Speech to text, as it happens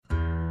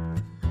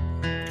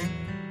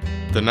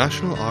The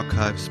National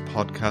Archives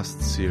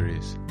podcast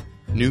series,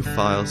 New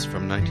Files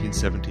from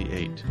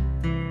 1978,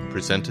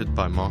 presented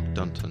by Mark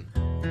Dunton.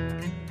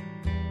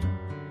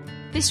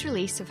 This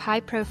release of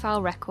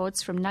high-profile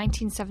records from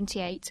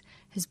 1978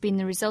 has been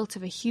the result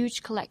of a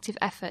huge collective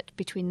effort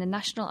between the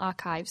National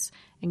Archives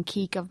and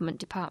key government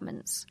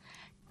departments.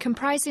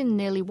 Comprising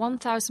nearly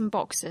 1,000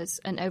 boxes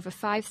and over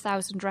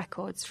 5,000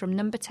 records from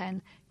No.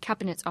 10,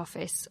 Cabinet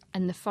Office,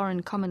 and the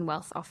Foreign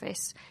Commonwealth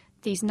Office,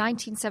 these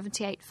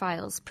 1978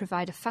 files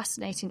provide a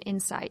fascinating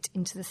insight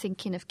into the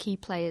thinking of key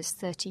players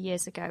 30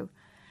 years ago.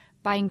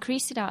 By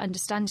increasing our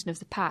understanding of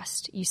the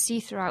past, you see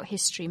throughout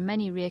history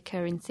many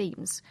reoccurring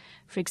themes,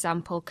 for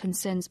example,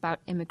 concerns about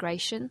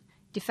immigration,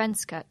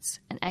 defence cuts,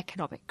 and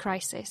economic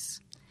crisis.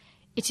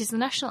 It is the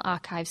National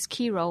Archives'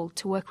 key role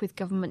to work with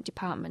government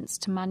departments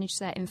to manage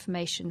their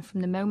information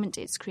from the moment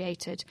it's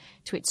created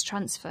to its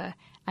transfer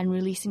and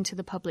release into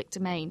the public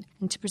domain,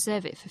 and to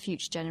preserve it for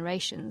future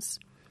generations.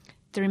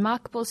 The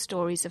remarkable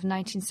stories of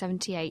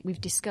 1978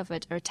 we've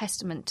discovered are a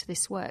testament to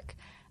this work,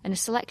 and a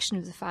selection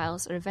of the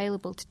files are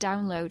available to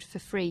download for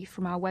free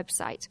from our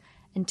website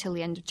until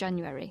the end of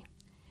January.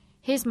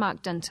 Here's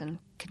Mark Dunton,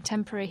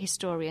 contemporary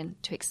historian,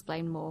 to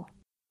explain more.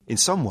 In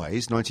some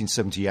ways,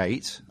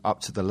 1978, up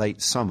to the late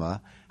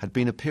summer, had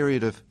been a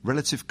period of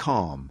relative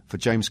calm for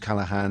James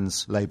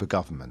Callaghan's Labour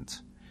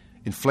government.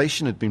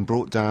 Inflation had been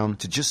brought down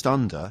to just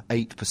under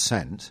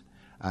 8%,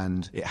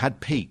 and it had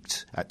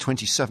peaked at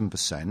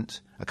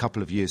 27% a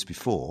couple of years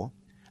before,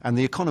 and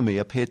the economy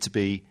appeared to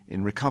be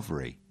in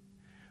recovery.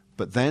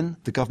 But then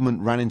the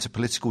government ran into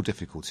political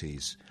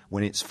difficulties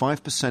when its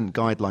 5%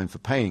 guideline for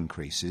pay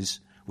increases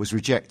was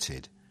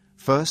rejected,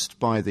 first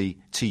by the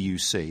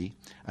TUC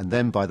and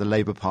then by the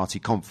Labour Party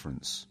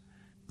conference.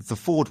 The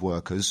Ford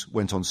workers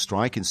went on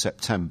strike in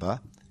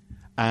September,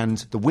 and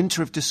the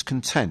Winter of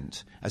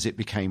Discontent, as it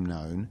became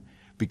known,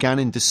 began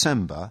in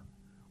December,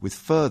 with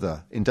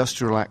further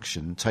industrial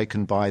action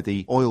taken by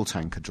the oil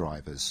tanker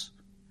drivers.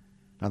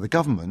 Now, the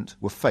government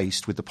were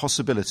faced with the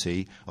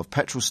possibility of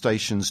petrol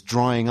stations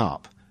drying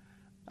up,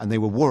 and they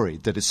were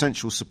worried that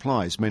essential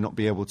supplies may not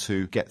be able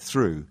to get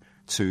through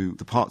to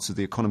the parts of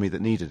the economy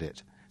that needed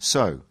it.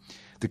 So,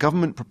 the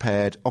government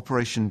prepared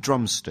Operation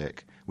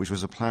Drumstick, which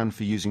was a plan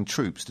for using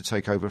troops to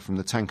take over from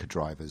the tanker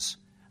drivers,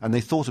 and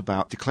they thought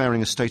about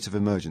declaring a state of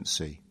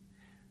emergency.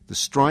 The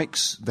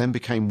strikes then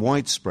became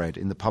widespread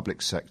in the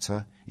public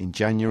sector in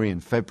January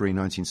and February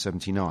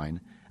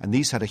 1979, and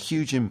these had a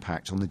huge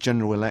impact on the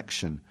general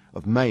election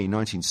of May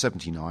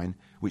 1979,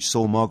 which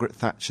saw Margaret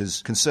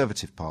Thatcher's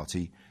Conservative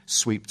Party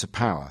sweep to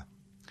power.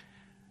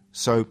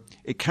 So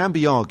it can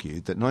be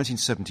argued that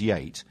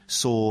 1978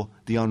 saw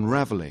the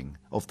unravelling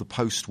of the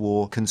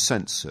post-war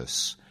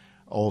consensus,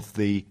 of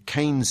the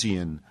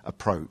Keynesian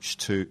approach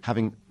to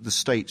having the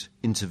state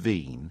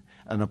intervene,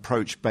 an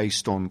approach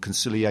based on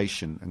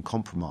conciliation and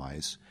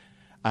compromise,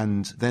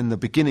 and then the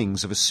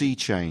beginnings of a sea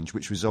change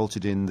which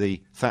resulted in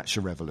the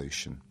Thatcher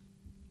Revolution.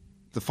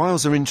 The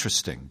files are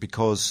interesting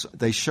because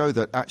they show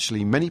that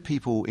actually many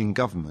people in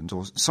government,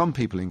 or some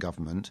people in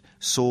government,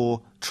 saw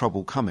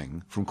trouble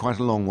coming from quite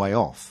a long way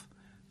off.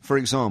 For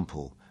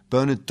example,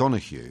 Bernard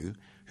Donoghu,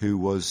 who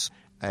was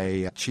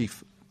a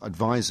chief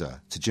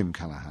advisor to Jim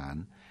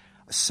Callaghan,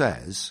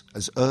 says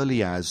as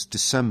early as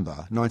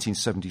December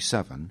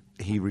 1977,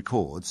 he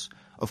records,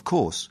 "Of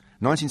course,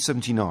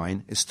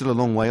 1979 is still a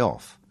long way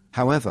off.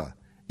 However,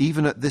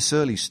 even at this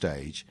early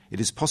stage, it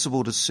is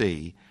possible to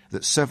see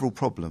that several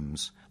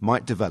problems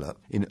might develop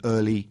in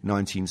early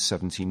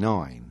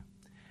 1979.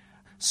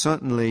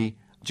 Certainly,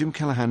 Jim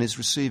Callaghan is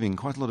receiving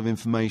quite a lot of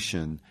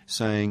information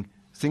saying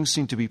things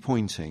seem to be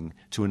pointing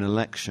to an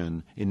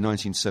election in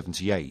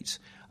 1978.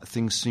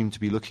 Things seem to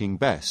be looking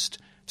best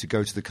to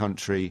go to the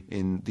country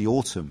in the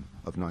autumn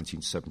of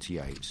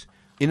 1978.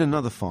 In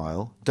another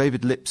file,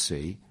 David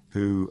Lipsey,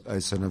 who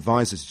is an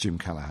advisor to Jim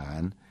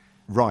Callaghan,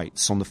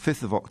 writes on the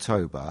 5th of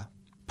October,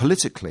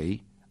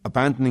 "Politically,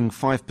 abandoning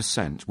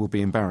 5% will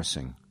be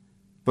embarrassing.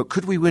 But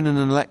could we win an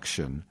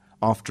election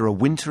after a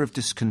winter of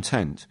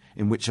discontent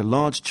in which a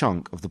large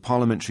chunk of the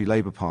Parliamentary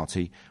Labour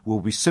Party will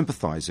be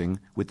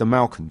sympathising with the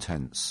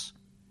malcontents?"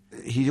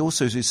 He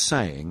also is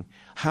saying,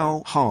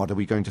 how hard are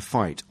we going to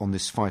fight on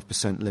this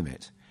 5%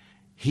 limit?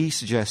 He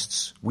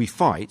suggests we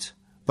fight,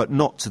 but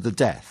not to the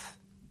death.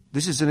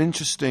 This is an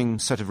interesting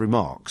set of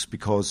remarks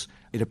because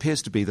it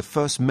appears to be the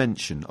first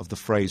mention of the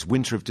phrase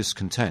Winter of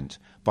Discontent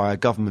by a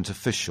government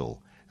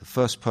official, the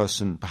first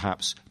person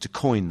perhaps to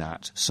coin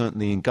that,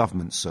 certainly in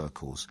government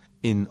circles,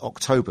 in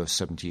October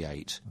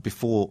 78,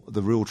 before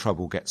the real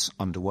trouble gets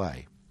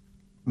underway.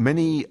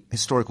 Many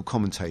historical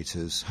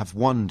commentators have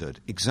wondered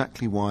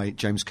exactly why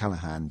James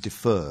Callaghan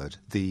deferred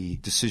the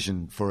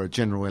decision for a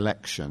general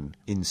election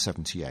in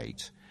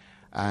 78.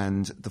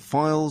 And the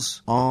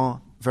files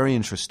are very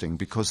interesting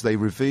because they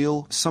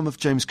reveal some of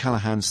James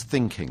Callaghan's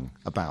thinking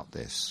about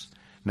this.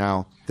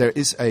 Now, there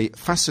is a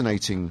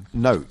fascinating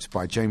note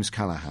by James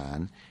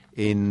Callaghan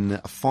in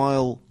a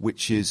file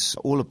which is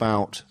all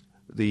about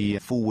the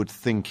forward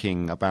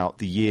thinking about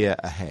the year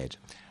ahead.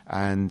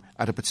 And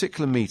at a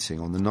particular meeting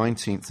on the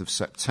 19th of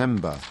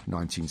September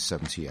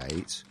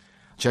 1978,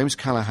 James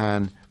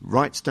Callaghan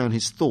writes down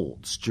his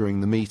thoughts during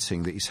the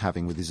meeting that he's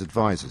having with his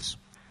advisors.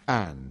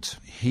 And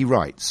he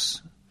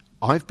writes,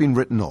 "I've been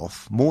written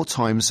off more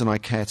times than I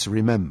care to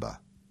remember."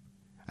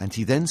 And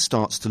he then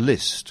starts to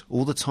list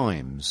all the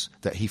times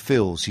that he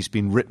feels he's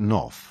been written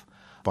off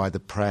by the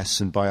press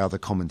and by other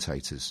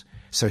commentators.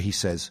 So he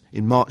says,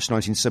 in March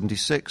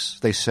 1976,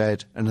 they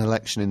said an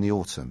election in the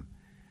autumn.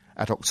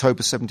 At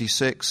October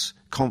 76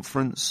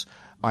 conference,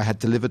 I had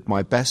delivered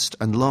my best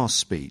and last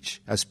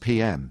speech as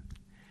PM.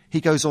 He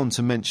goes on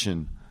to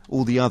mention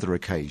all the other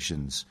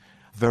occasions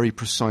very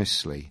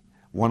precisely,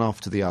 one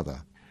after the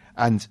other.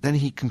 And then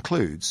he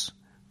concludes,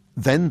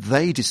 then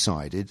they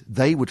decided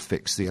they would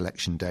fix the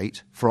election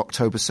date for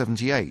October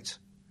 78.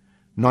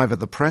 Neither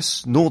the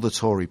press nor the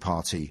Tory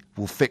party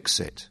will fix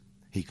it,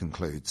 he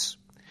concludes.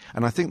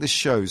 And I think this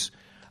shows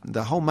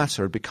the whole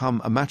matter had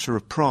become a matter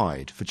of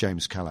pride for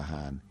James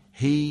Callaghan.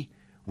 He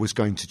was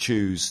going to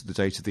choose the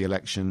date of the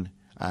election,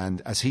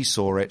 and as he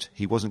saw it,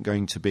 he wasn't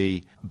going to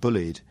be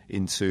bullied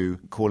into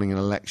calling an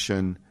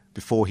election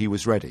before he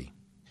was ready.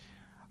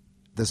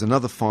 There's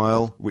another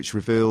file which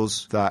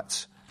reveals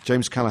that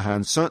James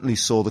Callaghan certainly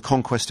saw the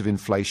conquest of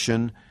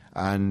inflation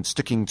and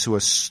sticking to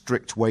a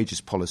strict wages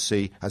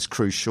policy as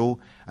crucial,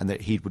 and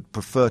that he would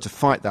prefer to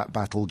fight that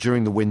battle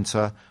during the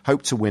winter,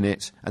 hope to win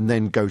it, and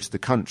then go to the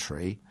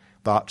country.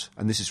 But,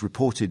 and this is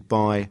reported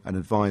by an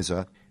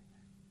advisor,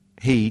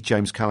 he,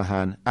 James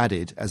Callaghan,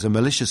 added as a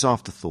malicious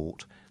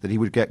afterthought that he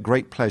would get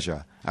great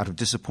pleasure out of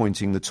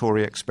disappointing the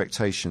Tory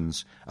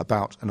expectations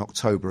about an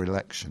October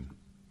election.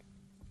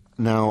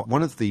 Now,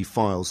 one of the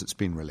files that's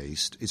been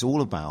released is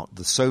all about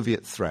the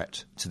Soviet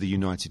threat to the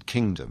United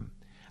Kingdom.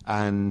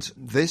 And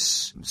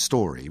this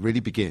story really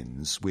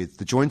begins with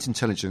the Joint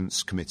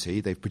Intelligence Committee.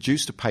 They've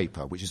produced a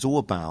paper which is all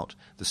about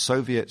the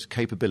Soviet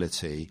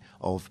capability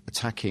of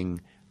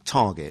attacking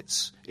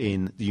targets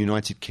in the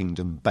United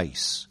Kingdom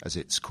base, as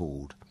it's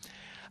called.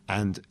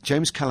 And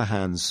James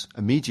Callaghan's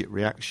immediate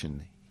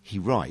reaction, he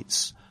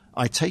writes,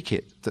 "I take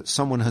it that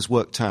someone has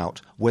worked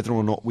out whether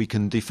or not we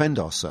can defend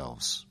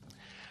ourselves."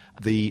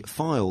 The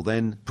file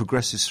then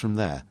progresses from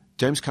there.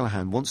 James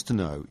Callaghan wants to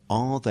know,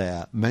 are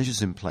there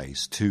measures in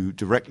place to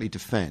directly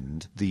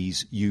defend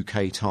these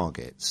UK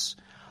targets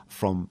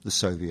from the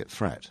Soviet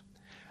threat?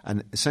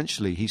 And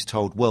essentially he's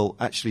told, well,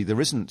 actually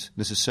there isn't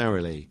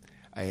necessarily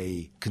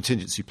a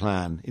contingency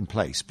plan in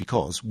place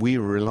because we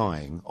are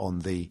relying on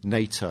the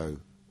NATO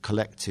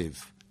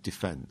collective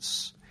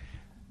defence.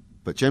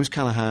 But James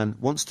Callaghan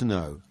wants to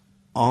know,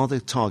 are there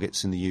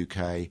targets in the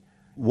UK?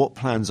 What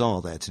plans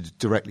are there to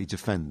directly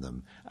defend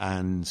them?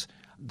 And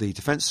the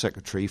Defence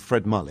Secretary,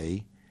 Fred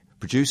Mulley,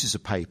 produces a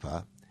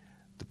paper.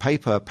 The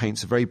paper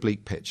paints a very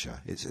bleak picture.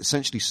 It's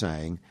essentially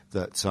saying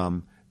that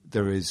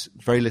there is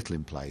very little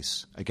in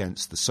place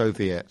against the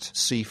Soviet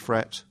sea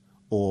threat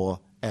or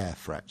air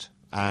threat.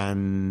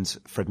 And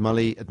Fred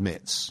Mulley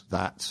admits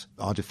that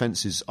our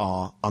defences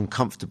are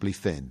uncomfortably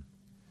thin.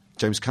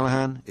 James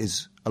Callaghan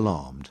is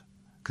alarmed,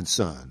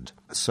 concerned.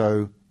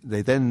 So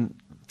they then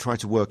try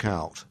to work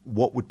out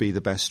what would be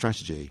the best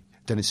strategy.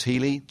 Dennis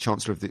Healey,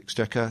 Chancellor of the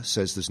Exchequer,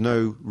 says there's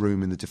no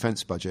room in the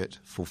defence budget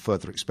for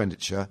further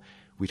expenditure.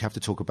 We'd have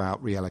to talk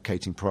about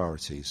reallocating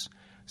priorities.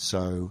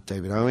 So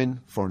David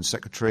Owen, Foreign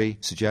Secretary,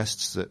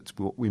 suggests that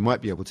what we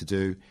might be able to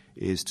do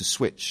is to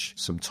switch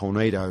some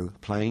Tornado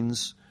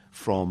planes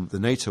from the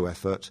NATO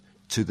effort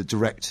to the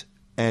direct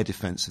air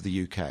defence of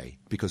the UK,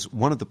 because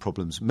one of the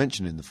problems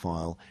mentioned in the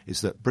file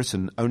is that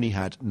Britain only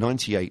had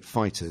 98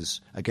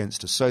 fighters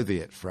against a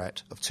Soviet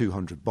threat of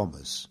 200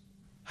 bombers.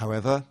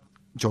 However,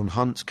 John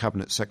Hunt,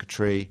 Cabinet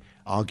Secretary,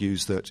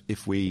 argues that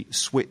if we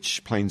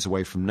switch planes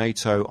away from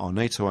NATO, our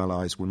NATO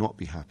allies will not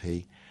be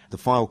happy. The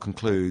file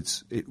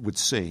concludes, it would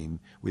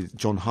seem, with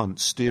John Hunt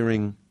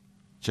steering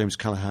James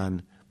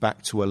Callaghan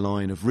back to a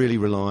line of really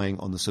relying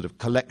on the sort of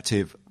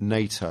collective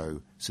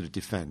NATO sort of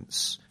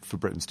defence for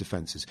Britain's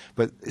defences.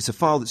 But it's a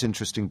file that's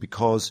interesting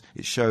because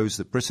it shows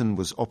that Britain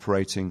was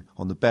operating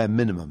on the bare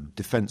minimum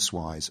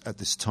defence-wise at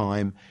this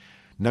time.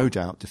 No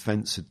doubt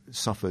defence had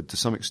suffered to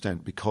some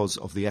extent because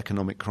of the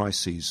economic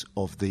crises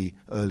of the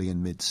early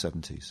and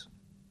mid-70s.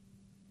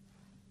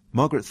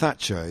 Margaret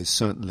Thatcher is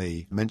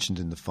certainly mentioned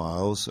in the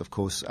files. Of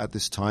course, at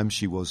this time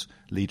she was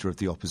leader of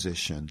the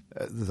opposition,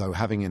 though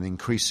having an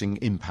increasing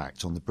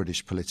impact on the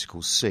British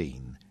political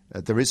scene.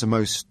 There is a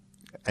most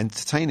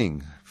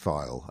entertaining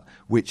file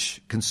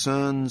which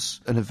concerns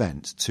an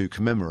event to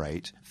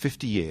commemorate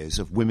 50 years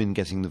of women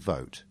getting the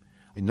vote.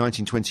 In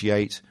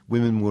 1928,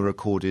 women were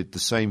accorded the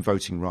same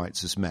voting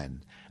rights as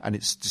men, and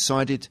it's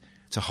decided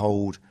to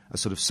hold a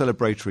sort of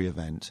celebratory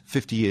event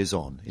 50 years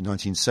on in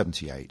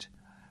 1978.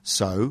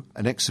 So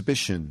an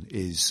exhibition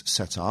is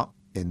set up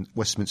in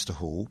Westminster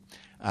Hall,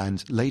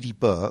 and Lady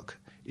Burke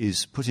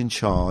is put in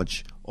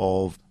charge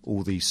of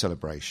all these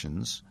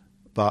celebrations,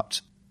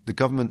 but the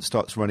government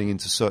starts running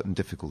into certain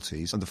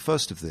difficulties, and the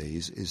first of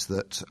these is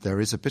that there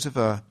is a bit of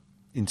a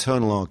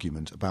internal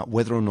argument about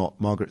whether or not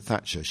Margaret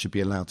Thatcher should be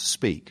allowed to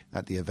speak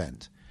at the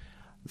event.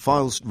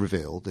 Files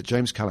reveal that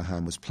James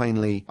Callaghan was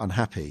plainly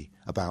unhappy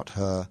about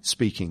her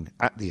speaking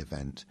at the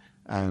event,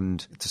 and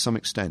to some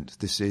extent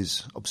this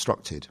is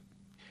obstructed.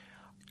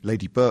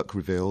 Lady Burke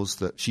reveals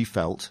that she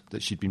felt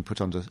that she'd been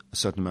put under a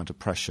certain amount of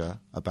pressure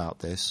about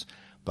this,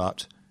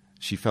 but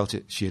she felt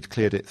she had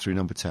cleared it through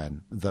number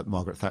 10, that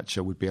Margaret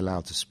Thatcher would be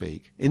allowed to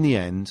speak. In the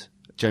end,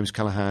 James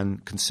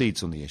Callaghan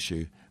concedes on the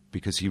issue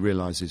because he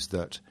realises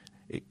that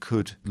it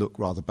could look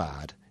rather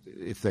bad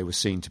if they were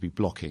seen to be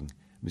blocking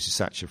Mrs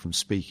Thatcher from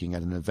speaking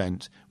at an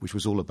event which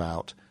was all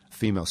about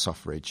female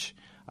suffrage,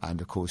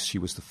 and of course she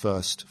was the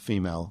first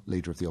female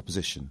leader of the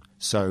opposition.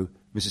 So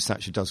Mrs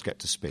Thatcher does get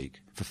to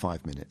speak for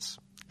 5 minutes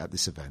at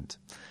this event.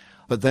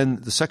 But then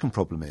the second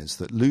problem is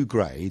that Lou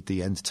Grade,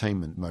 the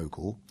entertainment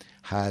mogul,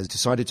 has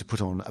decided to put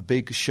on a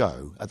big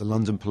show at the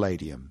London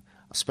Palladium,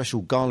 a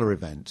special gala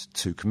event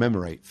to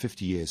commemorate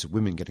 50 years of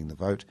women getting the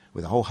vote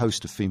with a whole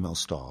host of female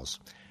stars.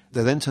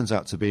 There then turns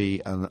out to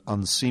be an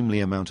unseemly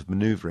amount of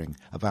manoeuvring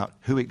about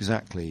who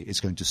exactly is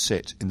going to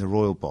sit in the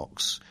royal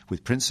box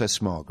with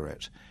Princess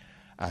Margaret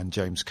and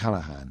James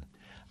Callaghan.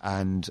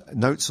 And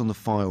notes on the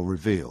file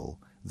reveal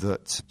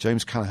that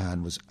James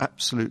Callaghan was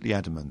absolutely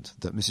adamant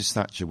that Mrs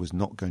Thatcher was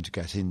not going to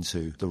get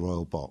into the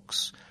royal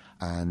box.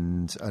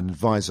 And an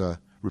advisor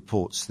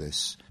reports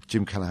this,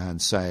 Jim Callaghan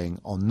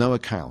saying, on no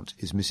account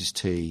is Mrs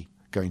T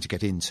going to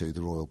get into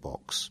the royal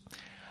box.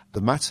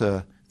 The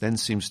matter then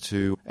seems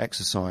to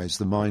exercise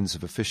the minds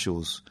of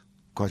officials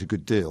quite a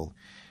good deal.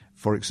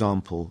 For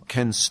example,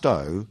 Ken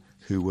Stowe,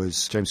 who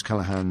was James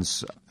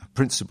Callaghan's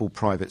principal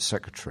private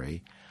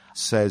secretary,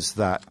 says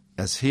that,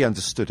 as he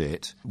understood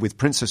it, with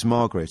Princess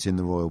Margaret in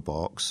the royal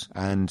box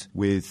and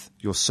with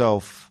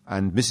yourself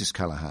and Mrs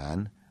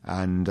Callaghan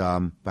and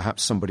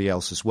perhaps somebody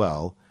else as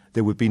well,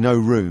 there would be no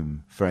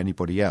room for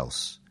anybody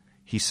else.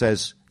 He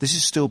says, this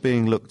is still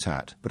being looked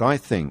at, but I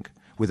think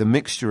with a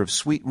mixture of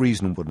sweet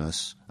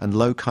reasonableness and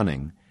low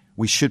cunning,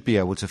 we should be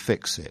able to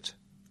fix it.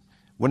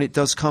 When it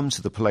does come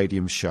to the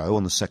Palladium show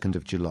on the 2nd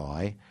of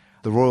July,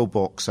 the royal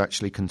box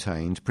actually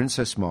contained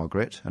Princess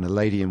Margaret and a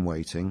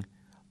lady-in-waiting,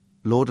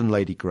 Lord and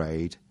Lady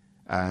Grade,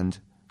 and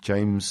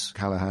James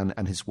Callaghan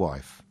and his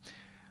wife.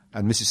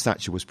 And Mrs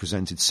Thatcher was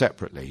presented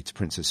separately to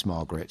Princess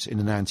Margaret in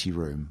an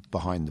anteroom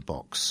behind the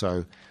box.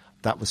 So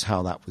that was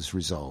how that was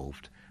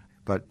resolved.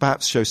 But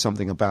perhaps shows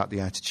something about the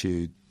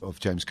attitude of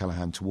James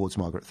Callaghan towards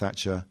Margaret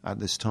Thatcher at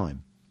this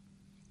time.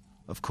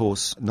 Of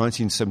course,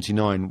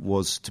 1979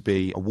 was to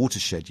be a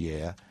watershed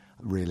year,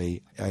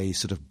 really a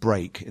sort of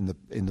break in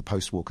the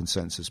post-war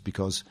consensus,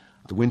 because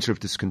the Winter of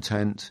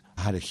Discontent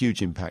had a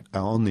huge impact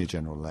on the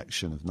general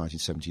election of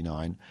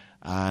 1979,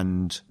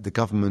 and the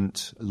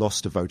government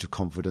lost a vote of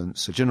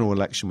confidence. A general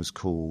election was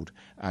called,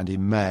 and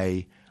in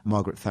May,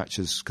 Margaret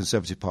Thatcher's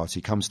Conservative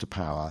Party comes to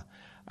power,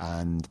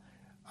 and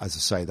as I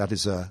say, that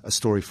is a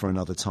story for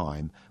another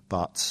time,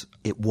 but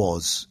it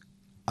was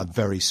a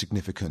very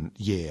significant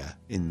year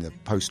in the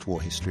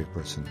post-war history of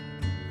Britain.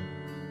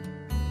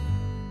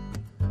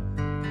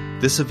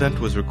 This event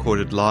was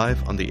recorded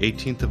live on the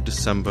 18th of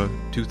December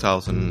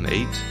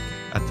 2008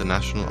 at the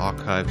National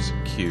Archives,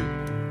 Kew.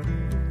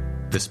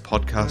 This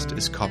podcast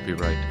is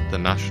copyright the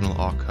National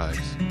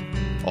Archives.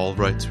 All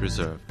rights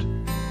reserved.